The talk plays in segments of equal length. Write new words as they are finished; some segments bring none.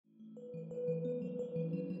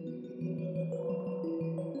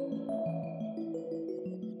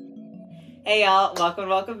Hey y'all,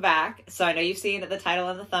 welcome back. So I know you've seen the title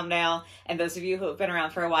and the thumbnail, and those of you who have been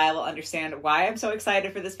around for a while will understand why I'm so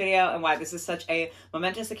excited for this video and why this is such a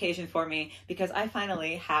momentous occasion for me, because I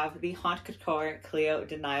finally have the Haunt Couture Cleo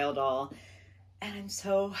Denial doll. And I'm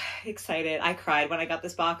so excited. I cried when I got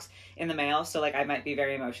this box in the mail, so like I might be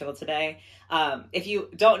very emotional today. If you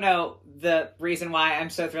don't know the reason why I'm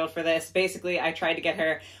so thrilled for this, basically I tried to get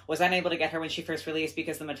her, was unable to get her when she first released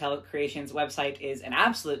because the Mattel Creations website is an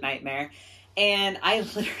absolute nightmare. And I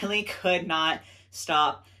literally could not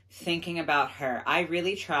stop thinking about her. I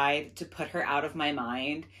really tried to put her out of my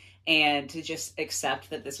mind and to just accept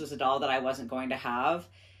that this was a doll that I wasn't going to have.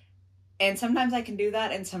 And sometimes I can do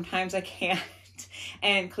that and sometimes I can't.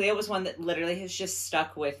 And Cleo was one that literally has just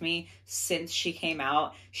stuck with me since she came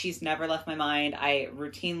out. She's never left my mind. I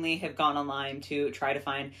routinely have gone online to try to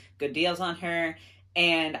find good deals on her.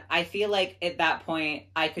 And I feel like at that point,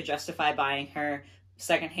 I could justify buying her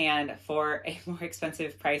secondhand for a more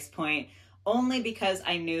expensive price point, only because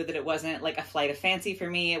I knew that it wasn't like a flight of fancy for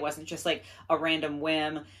me. It wasn't just like a random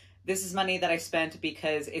whim. This is money that I spent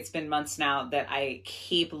because it's been months now that I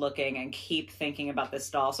keep looking and keep thinking about this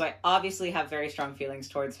doll. So I obviously have very strong feelings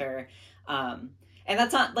towards her. And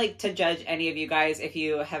that's not like to judge any of you guys if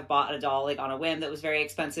you have bought a doll like on a whim that was very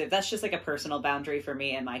expensive. That's just like a personal boundary for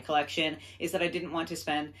me and my collection, is that I didn't want to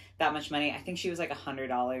spend that much money. I think she was like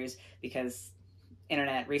 $100 because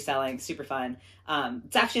internet reselling, super fun.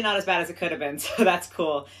 It's actually not as bad as it could have been, so that's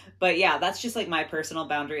cool. But yeah, that's just like my personal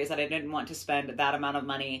boundary, is that I didn't want to spend that amount of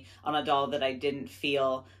money on a doll that I didn't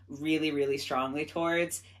feel really, really strongly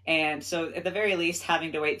towards. And so at the very least,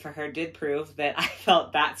 having to wait for her did prove that I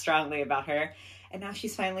felt that strongly about her. And now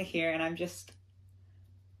she's finally here and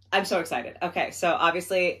I'm so excited. Okay, so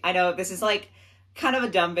obviously I know this is like kind of a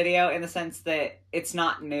dumb video in the sense that it's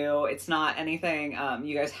not new. It's not anything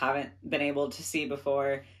you guys haven't been able to see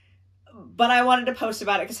before. But I wanted to post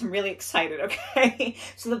about it because I'm really excited, okay?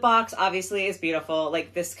 So the box obviously is beautiful.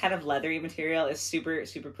 Like this kind of leathery material is super,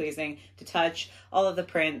 super pleasing to touch. All of the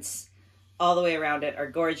prints all the way around it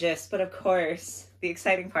are gorgeous. But of course, the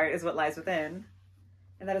exciting part is what lies within.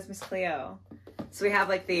 And that is Miss Cleo. So we have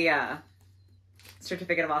like the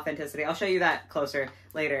certificate of authenticity. I'll show you that closer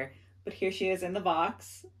later. But here she is in the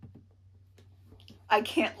box. I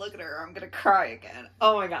can't look at her or I'm gonna cry again.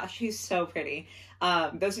 Oh my gosh, she's so pretty.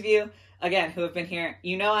 Those of you, again, who have been here,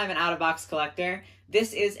 you know I'm an out-of-box collector.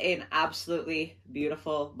 This is an absolutely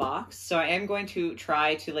beautiful box. So I am going to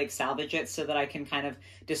try to like salvage it so that I can kind of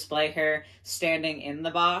display her standing in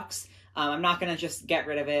the box. I'm not gonna just get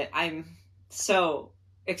rid of it. I'm so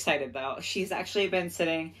excited though. She's actually been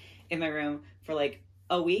sitting in my room for like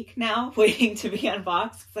a week now, waiting to be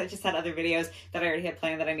unboxed, because I just had other videos that I already had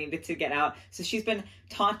planned that I needed to get out. So she's been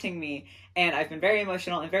taunting me, and I've been very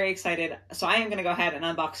emotional and very excited. So I am going to go ahead and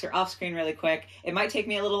unbox her off screen really quick. It might take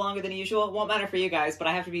me a little longer than usual. It won't matter for you guys, but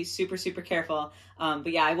I have to be super, super careful.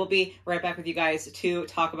 But yeah, I will be right back with you guys to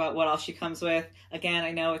talk about what else she comes with. Again,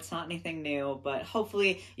 I know it's not anything new, but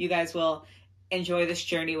hopefully you guys will enjoy this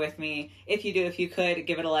journey with me. If you do, if you could,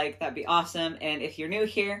 give it a like, that'd be awesome. And if you're new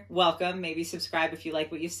here, welcome. Maybe subscribe if you like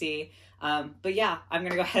what you see. But yeah, I'm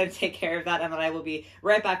gonna go ahead and take care of that, and then I will be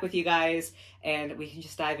right back with you guys, and we can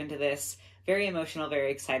just dive into this very emotional, very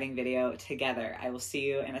exciting video together. I will see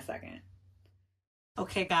you in a second.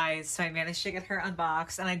 Okay guys, so I managed to get her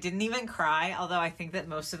unboxed, and I didn't even cry, although I think that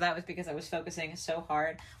most of that was because I was focusing so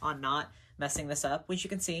hard on not messing this up, which you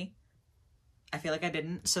can see. I feel like I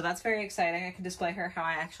didn't, so that's very exciting. I can display her how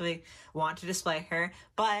I actually want to display her.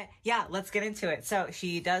 But yeah, let's get into it. So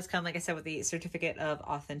she does come, like I said, with the certificate of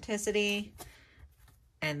authenticity.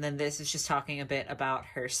 And then this is just talking a bit about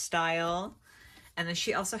her style. And then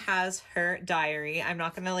she also has her diary. I'm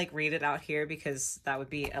not gonna like read it out here because that would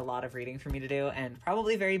be a lot of reading for me to do and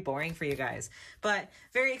probably very boring for you guys. But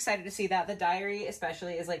very excited to see that. The diary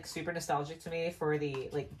especially is like super nostalgic to me for the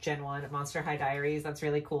like Gen 1 Monster High diaries. That's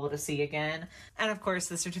really cool to see again. And of course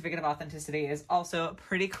the certificate of authenticity is also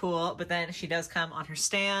pretty cool. But then she does come on her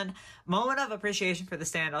stand. Moment of appreciation for the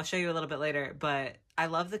stand. I'll show you a little bit later. But I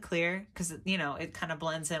love the clear because, you know, it kind of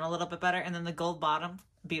blends in a little bit better. And then the gold bottom.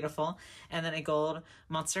 Beautiful. And then a gold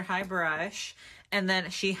Monster High brush. And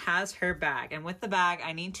then she has her bag. And with the bag,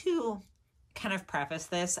 I need to kind of preface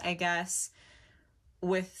this, I guess,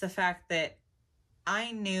 with the fact that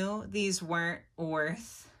I knew these weren't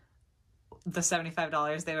worth the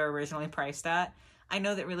 $75 they were originally priced at. I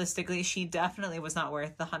know that realistically, she definitely was not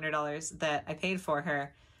worth the $100 that I paid for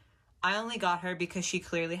her. I only got her because she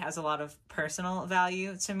clearly has a lot of personal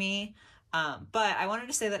value to me. But I wanted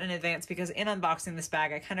to say that in advance because in unboxing this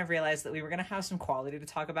bag, I kind of realized that we were going to have some quality to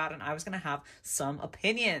talk about and I was going to have some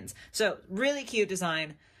opinions. So really cute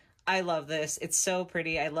design. I love this. It's so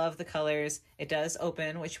pretty. I love the colors. It does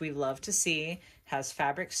open, which we love to see. Has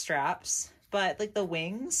fabric straps, but like the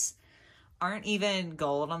wings aren't even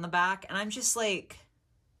gold on the back. And I'm just like,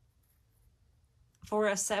 for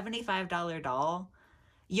a $75 doll,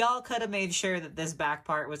 y'all could have made sure that this back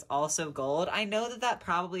part was also gold. I know that that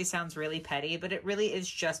probably sounds really petty, but it really is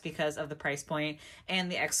just because of the price point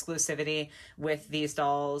and the exclusivity with these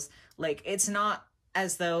dolls. Like, it's not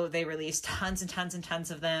as though they released tons and tons and tons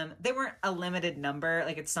of them. They weren't a limited number.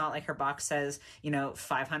 Like, it's not like her box says,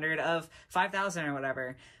 500 of 5,000 or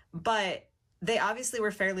whatever. But they obviously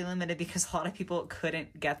were fairly limited because a lot of people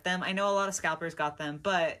couldn't get them. I know a lot of scalpers got them,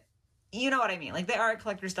 but you know what I mean? Like, they are a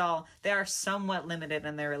collector's doll. They are somewhat limited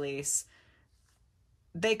in their release.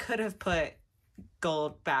 They could have put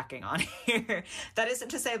gold backing on here. That isn't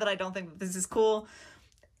to say that I don't think that this is cool.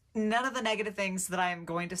 None of the negative things that I'm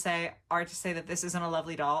going to say are to say that this isn't a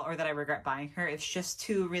lovely doll or that I regret buying her. It's just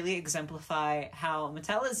to really exemplify how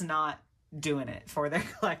Mattel is not doing it for their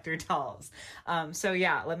collector dolls. So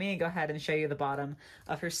yeah, let me go ahead and show you the bottom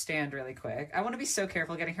of her stand really quick. I want to be so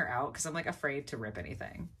careful getting her out because I'm like afraid to rip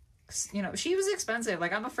anything. She was expensive.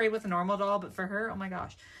 Like, I'm afraid with a normal doll, but for her, oh my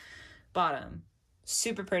gosh. Bottom,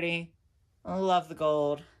 super pretty. I love the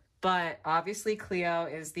gold. But obviously Cleo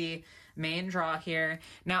is the main draw here.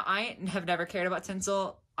 Now, I have never cared about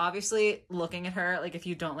tinsel. Obviously, looking at her, like, if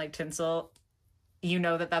you don't like tinsel, you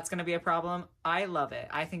know that that's going to be a problem. I love it.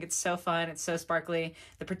 I think it's so fun. It's so sparkly.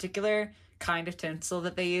 The particular kind of tinsel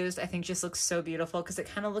that they used, I think just looks so beautiful because it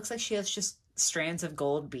kind of looks like she has just strands of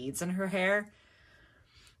gold beads in her hair.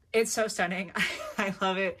 It's so stunning. I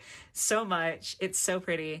love it so much. It's so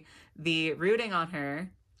pretty. The rooting on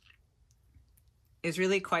her is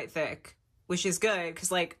really quite thick, which is good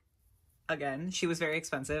because, like, again, she was very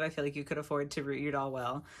expensive. I feel like you could afford to root your doll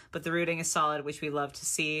well, but the rooting is solid, which we love to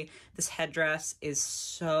see. This headdress is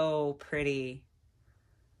so pretty.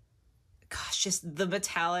 Gosh, just the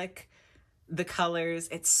metallic, the colors,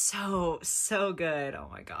 it's so, so good. Oh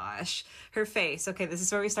my gosh. Her face. Okay, this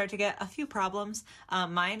is where we start to get a few problems.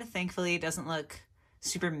 Mine, thankfully, doesn't look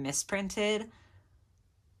super misprinted.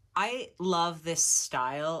 I love this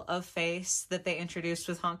style of face that they introduced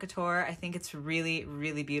with Haunt Couture. I think it's really,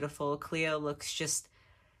 really beautiful. Cleo looks just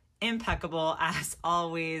impeccable as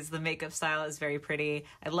always. The makeup style is very pretty.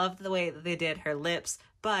 I love the way that they did her lips,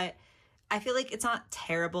 but I feel like it's not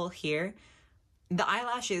terrible here. The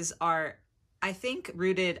eyelashes are, I think,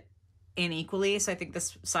 rooted unequally. So I think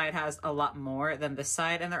this side has a lot more than this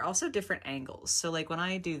side, and they're also different angles. So like when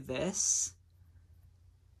I do this,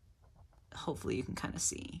 hopefully you can kind of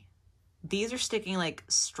see. These are sticking like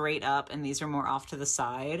straight up and these are more off to the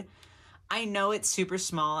side. I know it's super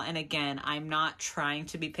small, and again, I'm not trying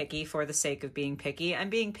to be picky for the sake of being picky. I'm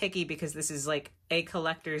being picky because this is like a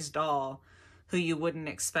collector's doll who you wouldn't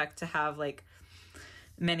expect to have like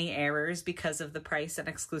many errors because of the price and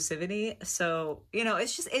exclusivity. So,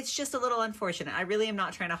 it's just a little unfortunate. I really am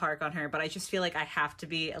not trying to hark on her, but I just feel like I have to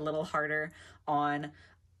be a little harder on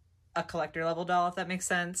a collector level doll, if that makes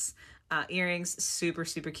sense. Earrings, super,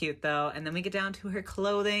 super cute though. And then we get down to her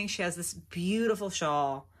clothing. She has this beautiful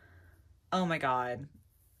shawl. Oh my God.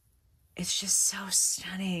 It's just so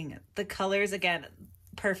stunning. The colors, again,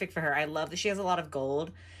 perfect for her. I love that she has a lot of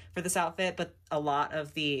gold for this outfit, but a lot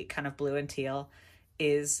of the kind of blue and teal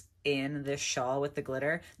is in this shawl with the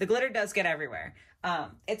glitter. The glitter does get everywhere.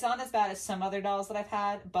 It's not as bad as some other dolls that I've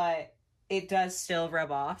had, but it does still rub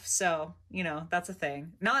off. So, that's a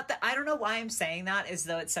thing. Not that, I don't know why I'm saying that as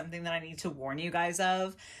though it's something that I need to warn you guys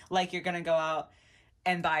of. Like, you're going to go out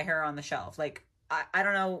and buy her on the shelf. Like, I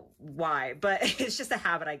don't know why, but it's just a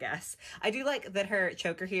habit, I guess. I do like that her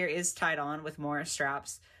choker here is tied on with more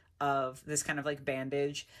straps of this kind of like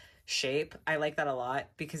bandage shape. I like that a lot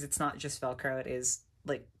because it's not just Velcro. It is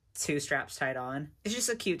like 2 straps tied on. It's just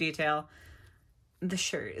a cute detail. The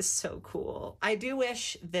shirt is so cool. I do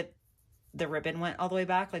wish that the ribbon went all the way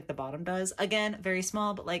back like the bottom does. Again, very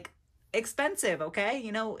small, but like expensive, okay?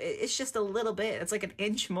 It's just a little bit. It's like an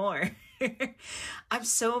inch more. I'm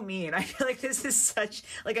so mean. I feel like this is such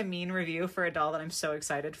like a mean review for a doll that I'm so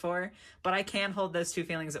excited for, but I can hold those two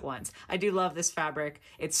feelings at once. I do love this fabric.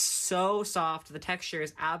 It's so soft. The texture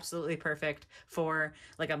is absolutely perfect for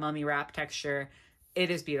like a mummy wrap texture.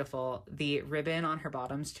 It is beautiful. The ribbon on her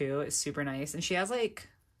bottoms too is super nice. And she has like,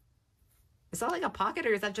 is that like a pocket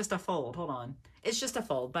or is that just a fold? Hold on. It's just a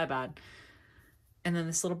fold. My bad. And then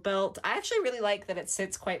this little belt. I actually really like that it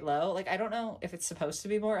sits quite low. Like, I don't know if it's supposed to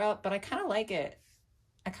be more up, but I kind of like it.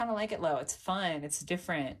 I kind of like it low. It's fun. It's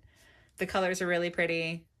different. The colors are really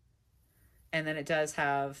pretty. And then it does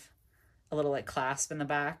have a little like clasp in the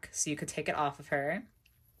back, so you could take it off of her.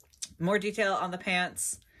 More detail on the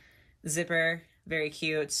pants. zipper, very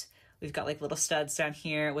cute. We've got like little studs down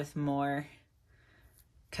here with more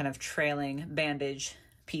kind of trailing bandage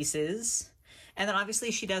pieces. And then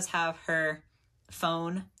obviously she does have her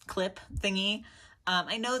phone clip thingy.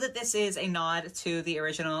 I know that this is a nod to the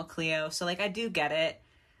original Cleo, so like I do get it.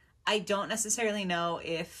 I don't necessarily know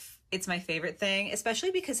if it's my favorite thing,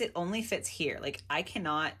 especially because it only fits here. Like I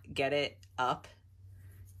cannot get it up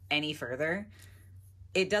any further.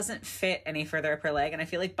 It doesn't fit any further up her leg, and I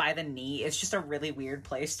feel like by the knee, it's just a really weird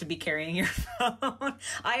place to be carrying your phone.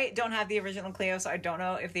 I don't have the original Cleo, so I don't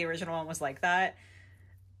know if the original one was like that.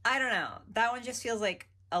 I don't know. That one just feels like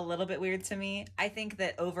a little bit weird to me. I think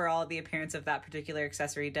that overall, the appearance of that particular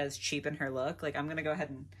accessory does cheapen her look. Like, I'm going to go ahead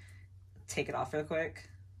and take it off real quick.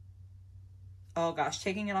 Oh gosh,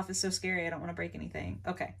 taking it off is so scary. I don't want to break anything.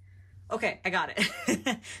 Okay, I got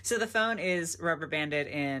it. So the phone is rubber banded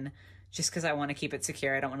in just because I want to keep it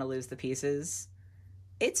secure. I don't want to lose the pieces.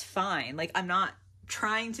 It's fine. Like, I'm not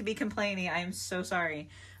trying to be complaining. I am so sorry.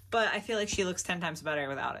 But I feel like she looks 10 times better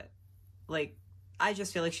without it. Like, I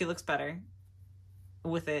just feel like she looks better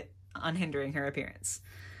with it unhindering her appearance.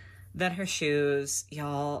 Then her shoes,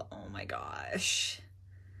 y'all, oh my gosh.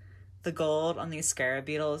 The gold on these scarab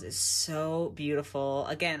beetles is so beautiful.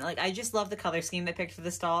 Again, like, I just love the color scheme they picked for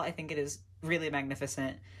this doll. I think it is really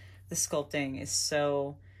magnificent. The sculpting is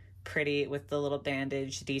so pretty with the little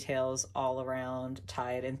bandage details all around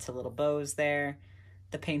tied into little bows there.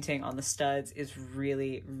 The painting on the studs is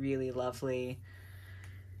really, really lovely.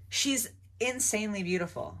 She's insanely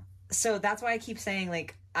beautiful. So that's why I keep saying,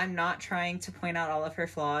 like, I'm not trying to point out all of her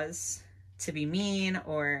flaws to be mean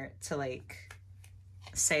or to, like,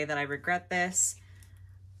 say that I regret this.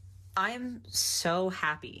 I'm so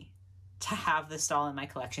happy to have this doll in my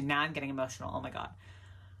collection. Now I'm getting emotional. Oh my God.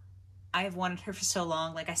 I have wanted her for so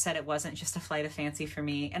long. Like I said, it wasn't just a flight of fancy for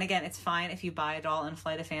me. And again, it's fine if you buy a doll in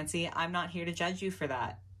flight of fancy. I'm not here to judge you for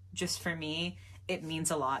that. Just for me, it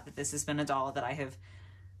means a lot that this has been a doll that I have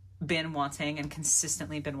been wanting and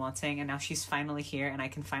consistently been wanting. And now she's finally here and I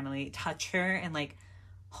can finally touch her and like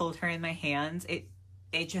hold her in my hands.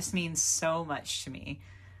 It just means so much to me.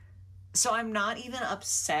 So I'm not even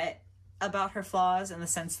upset about her flaws in the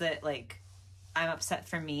sense that, like, I'm upset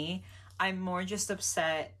for me. I'm more just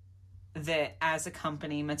upset that as a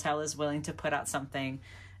company, Mattel is willing to put out something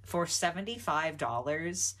for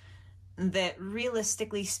 $75 that,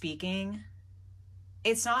 realistically speaking,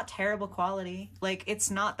 it's not terrible quality. Like,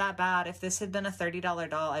 it's not that bad. If this had been a $30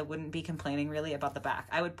 doll, I wouldn't be complaining really about the back.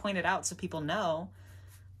 I would point it out so people know,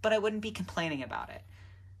 but I wouldn't be complaining about it.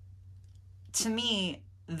 To me,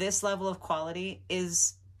 this level of quality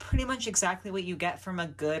is pretty much exactly what you get from a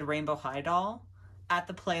good Rainbow High doll at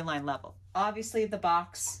the playline level. Obviously, the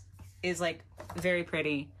box is, like, very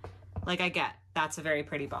pretty. Like, I get that's a very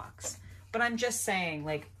pretty box. But I'm just saying,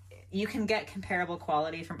 like, you can get comparable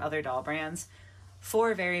quality from other doll brands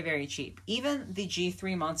for very, very cheap. Even the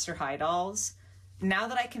G3 Monster High dolls, now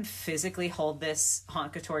that I can physically hold this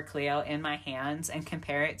Haunt Couture Cleo in my hands and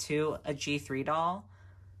compare it to a G3 doll,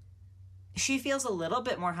 she feels a little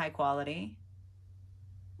bit more high quality.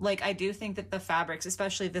 Like, I do think that the fabrics,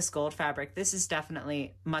 especially this gold fabric, this is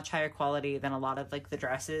definitely much higher quality than a lot of, like, the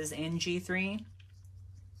dresses in G3,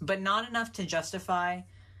 but not enough to justify,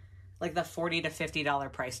 like, the $40 to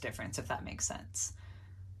 $50 price difference, if that makes sense.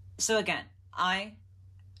 So again, I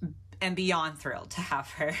am beyond thrilled to have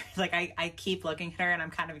her. Like, I keep looking at her and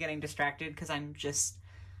I'm kind of getting distracted because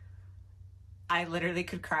I literally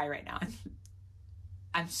could cry right now.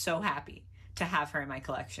 I'm so happy to have her in my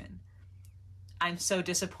collection. I'm so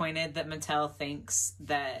disappointed that Mattel thinks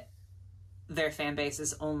that their fan base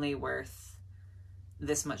is only worth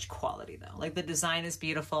this much quality, though. Like, the design is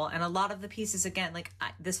beautiful, and a lot of the pieces, again, like,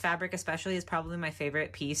 this fabric especially is probably my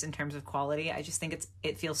favorite piece in terms of quality. I just think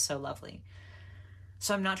it feels so lovely.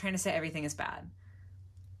 So I'm not trying to say everything is bad,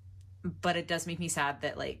 but it does make me sad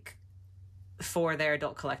that, like, for their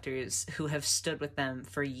adult collectors who have stood with them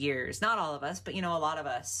for years, not all of us, but, you know, a lot of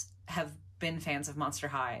us have been fans of Monster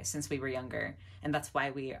High since we were younger, and that's why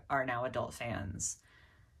we are now adult fans.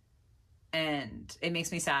 And it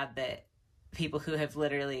makes me sad that people who have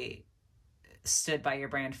literally stood by your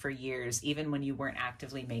brand for years, even when you weren't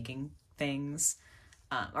actively making things,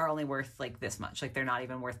 are only worth, like, this much. Like, they're not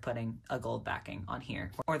even worth putting a gold backing on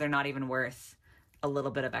here, or they're not even worth a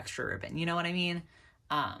little bit of extra ribbon. You know what I mean?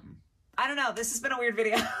 I don't know. This has been a weird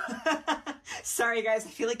video. Sorry, guys. I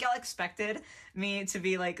feel like y'all expected me to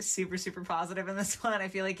be, like, super, super positive in this one. I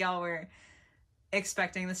feel like y'all were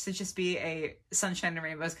expecting this to just be a sunshine and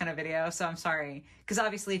rainbows kind of video, so I'm sorry. Because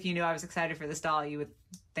obviously, if you knew I was excited for this doll, you would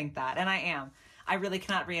think that. And I am. I really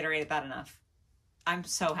cannot reiterate that enough. I'm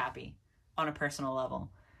so happy on a personal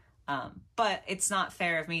level. But it's not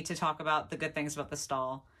fair of me to talk about the good things about the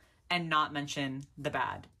stall and not mention the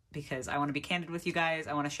bad, because I want to be candid with you guys.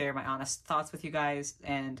 I want to share my honest thoughts with you guys,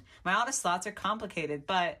 and my honest thoughts are complicated,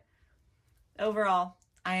 but overall,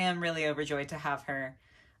 I am really overjoyed to have her.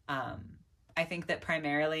 I think that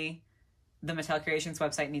primarily the Mattel Creations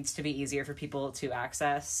website needs to be easier for people to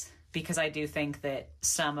access, because I do think that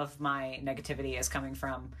some of my negativity is coming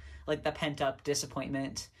from like the pent up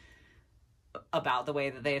disappointment about the way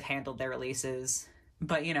that they've handled their releases.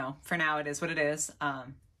 But you know, for now it is what it is.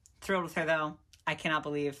 Thrilled with her though. I cannot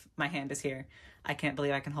believe my hand is here. I can't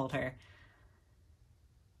believe I can hold her.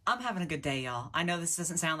 I'm having a good day, y'all. I know this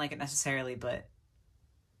doesn't sound like it necessarily, but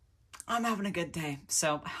I'm having a good day.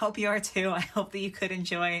 So I hope you are too. I hope that you could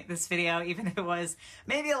enjoy this video, even if it was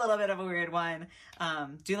maybe a little bit of a weird one.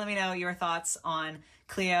 Do let me know your thoughts on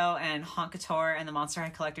Cleo and Haunt Couture and the Monster High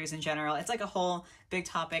collectors in general. It's like a whole big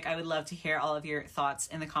topic. I would love to hear all of your thoughts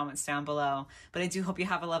in the comments down below. But I do hope you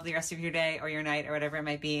have a lovely rest of your day or your night or whatever it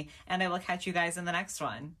might be. And I will catch you guys in the next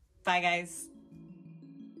one. Bye, guys.